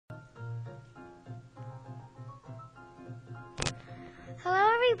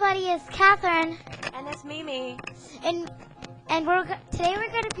Hello, everybody. It's Cathryn, And it's Mimi. and today we're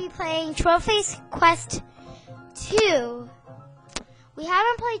going to be playing TrollFace Quest 2. We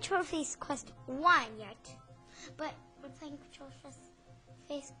haven't played TrollFace Quest 1 yet, but we're playing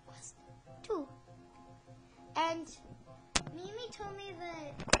TrollFace Quest 2. And Mimi told me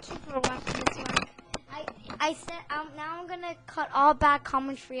that kids were watching this one. I said now I'm gonna cut all bad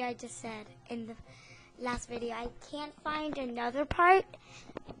commentary I just said in the last video. I can't find another part.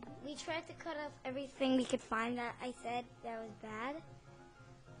 We tried to cut off everything we could find that I said that was bad,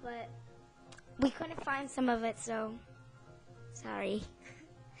 but we couldn't find some of it, so sorry.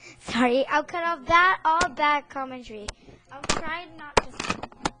 Sorry, I'll cut off all bad commentary. I'll try not to say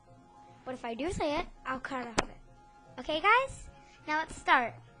it, but if I do say it, I'll cut off it. Okay, guys? Now let's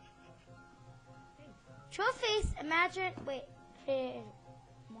start. TrollFace, imagine, wait,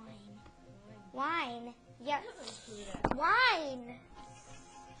 wine. Yes. Wine.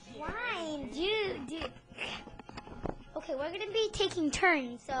 Dude. Okay, we're gonna be taking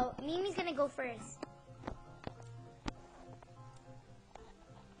turns, so Mimi's gonna go first.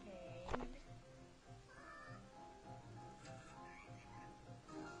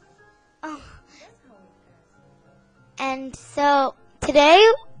 Oh. And so today,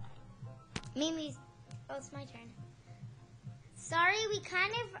 it's my turn. Sorry, we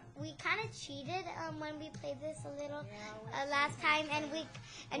kind of cheated when we played this a little last time, and we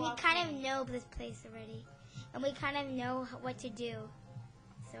kind of know this place already, and we kind of know what to do.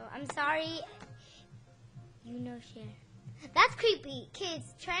 So I'm sorry. You know, share. That's creepy.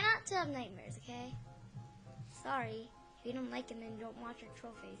 Kids, try not to have nightmares, okay? Sorry. If you don't like it, then don't watch your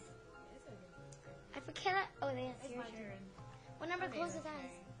TrollFace. I forget. Oh, that's your turn. What number closes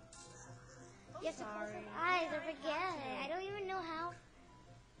eyes? You have to close his eyes. I forget. I don't even know how.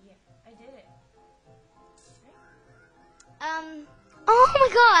 Yeah, I did it. Oh my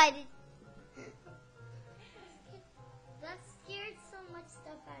God. That scared so much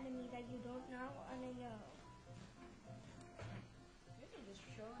stuff out of me that you don't know want to know. You can just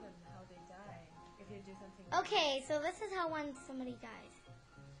show them how they die if you do something. Okay, so this is how somebody dies.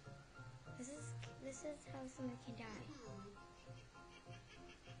 This is how somebody can die.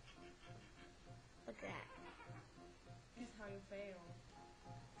 Look at that. This is how you fail.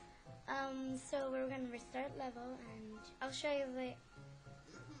 So we're gonna restart level, and I'll show you the. You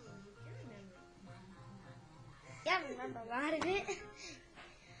remember? Yeah, I remember a lot of it.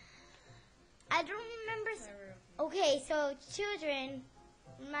 I don't remember. Okay, so children,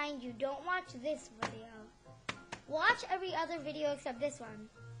 mind you, don't watch this video. Watch every other video except this one.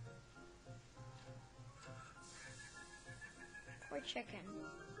 Poor chicken.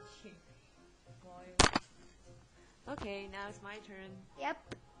 Okay, now it's my turn.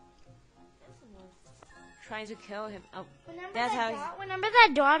 Yep. Trying to kill him. Oh, Remember that's that how. dot? Remember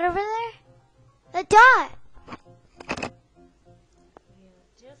that dot over there? The dot. Yeah,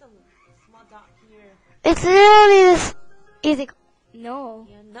 just a small dot here. It's literally this. Easy. No.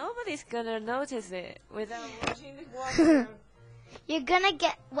 Yeah, nobody's gonna notice it without watching the walkthrough. You're gonna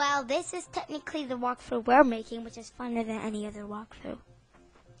get. Well, this is technically the walkthrough we're making, which is funner than any other walkthrough.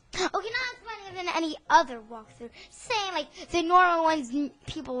 Okay, not funnier than any other walkthrough. Saying like the normal ones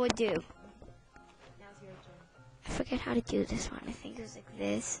people would do. Now it's your turn. I forget how to do this one. I think it was like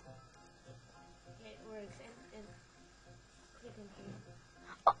this. It works. And click on here.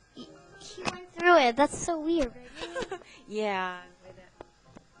 Oh, he went through it. That's so weird. Yeah. With that.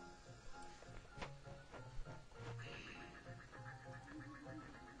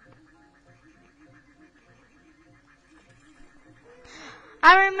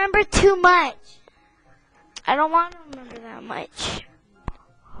 I remember too much. I don't want to remember that much.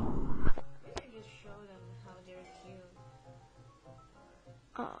 You can just show them how they're cute.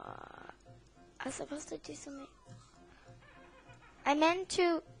 I was supposed to do something. I meant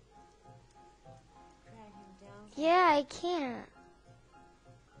to. Drag him down. Yeah, I can't.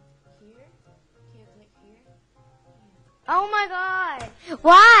 Here? Can you click here? Oh my God!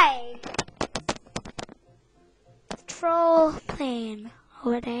 Why? Troll plane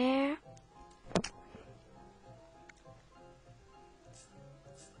over there.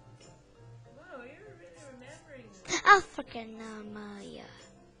 Whoa, you're really remembering this. Oh, fucking Maya. You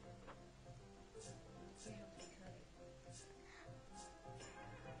have to cut it.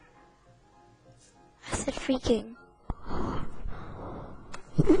 I said freaking.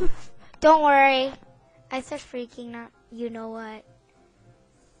 Don't worry. I said freaking, not you know what.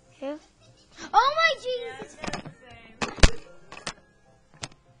 Who? Oh my Jesus! Yeah, that's the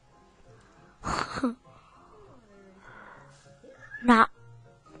same. Not.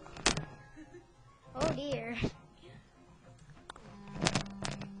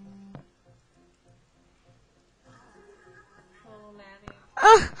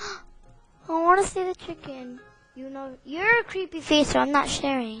 chicken. You know, you're a creepy face, so I'm not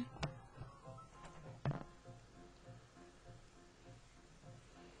sharing.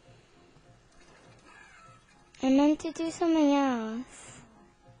 I meant to do something else.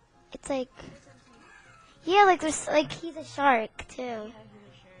 It's like, yeah, like there's like he's a shark too. Yeah, he's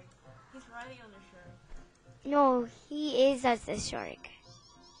a shark. He's riding on the shark. No, he is as the shark.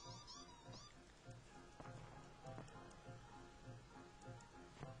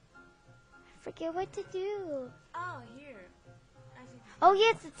 I forget what to do. Oh, here. I see. Oh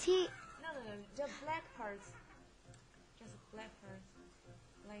yeah, it's the T. No, the black parts. Just black parts.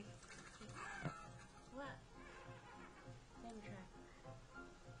 Like, what? Let me try.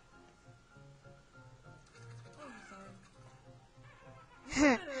 Oh, sorry.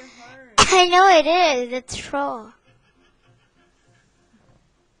 They're hard. I know it is. It's troll.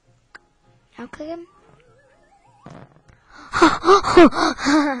 Now click him.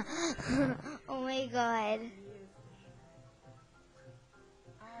 Oh my god.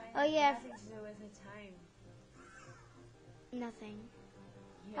 Oh yeah. Nothing to do with the time. Nothing.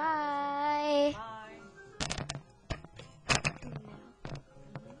 Yeah. Bye. Bye. No.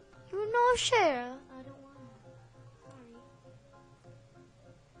 You know, share. I don't want to. Sorry.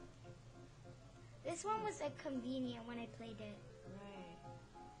 This one was like convenient when I played it. Right.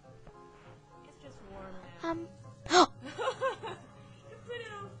 It's just warm now. You put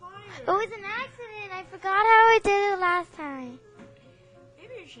it on fire. It was an accident. I forgot how I did it last time.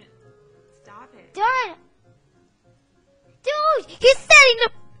 Maybe you should stop it. Done. Dude, you're setting the.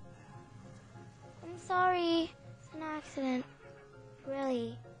 I'm sorry. It's an accident.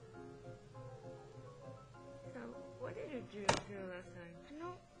 Really. So, what did you do last time?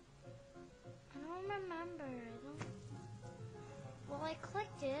 I don't remember. Well, I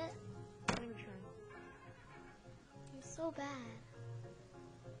clicked it. Let me try. I'm so bad.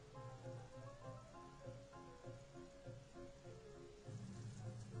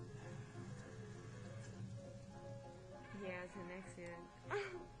 Yeah, it's an accident.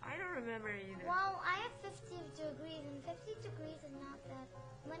 I don't remember either. Well, I have 50 degrees, and 50 degrees is not that.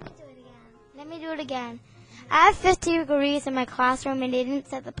 Let me do it again. Let me do it again. I have 50 degrees in my classroom, and they didn't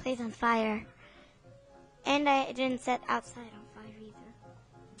set the place on fire. And I didn't set outside on fire either.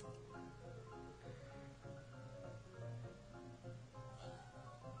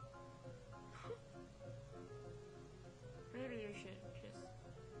 Maybe you should just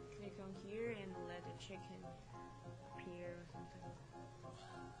click on here and let the chicken appear or something.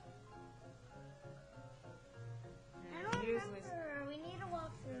 I don't remember. We need a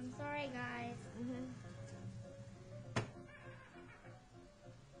walkthrough. I'm sorry, guys.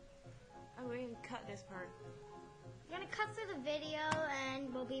 Oh, we can cut this part. We're gonna cut through the video,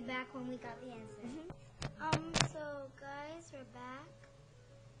 and we'll be back when we got the answer. So guys, we're back.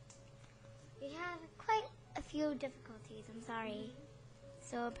 We had quite a few difficulties. I'm sorry.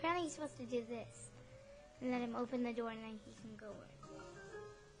 So apparently he's supposed to do this, and let him open the door, and then he can go in.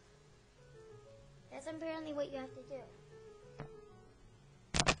 That's apparently what you have to do.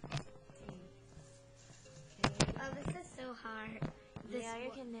 Oh, this is so hard. Yeah,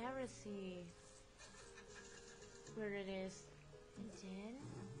 you can never see where it is. And then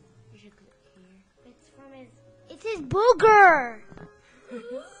you should click here. It's from his. It's his booger.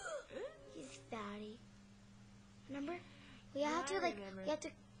 He's fatty. Remember? We have to like. Remember.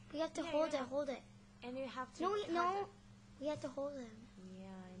 We have to hold it. Hold it. And you have to. No, cut no. it. We have to hold him.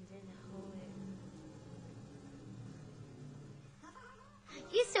 Yeah, and then hold it.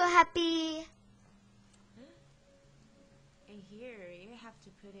 He's so happy. And here you have to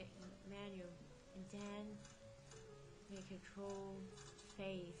put it in manual, and then make a troll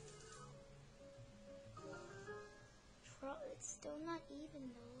face. It's still not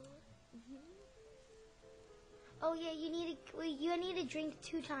even though. Oh yeah, you need to drink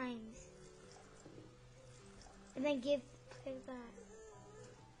 2 times, and then give it back.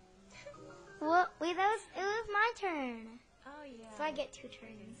 Well, wait, it was my turn. Oh yeah. So I get 2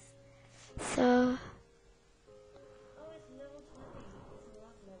 turns. So. Oh, it's level 20. It's a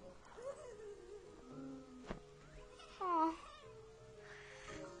lock level. Aw.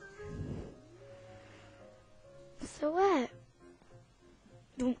 So what?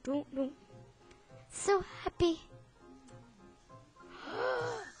 Doom. So happy.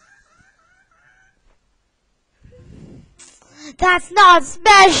 That's not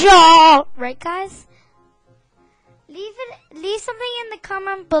special, right, guys? Leave something in the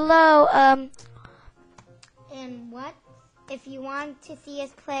comment below. And what if you want to see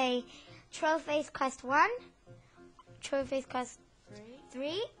us play TrollFace Quest 1, TrollFace Quest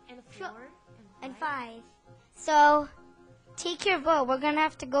 3, And 4 and 5. So take your vote. We're gonna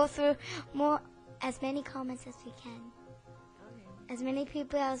have to go through more as many comments as we can. Okay. As many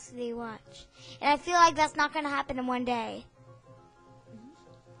people as they watch. And I feel like that's not going to happen in one day.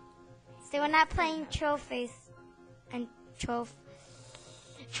 So we're not playing TrollFace and Troll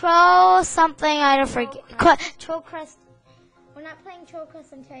something, I don't forget. Troll Quest. We're not playing Troll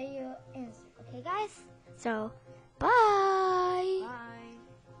Quest until you answer. Okay, guys? So, bye. Bye.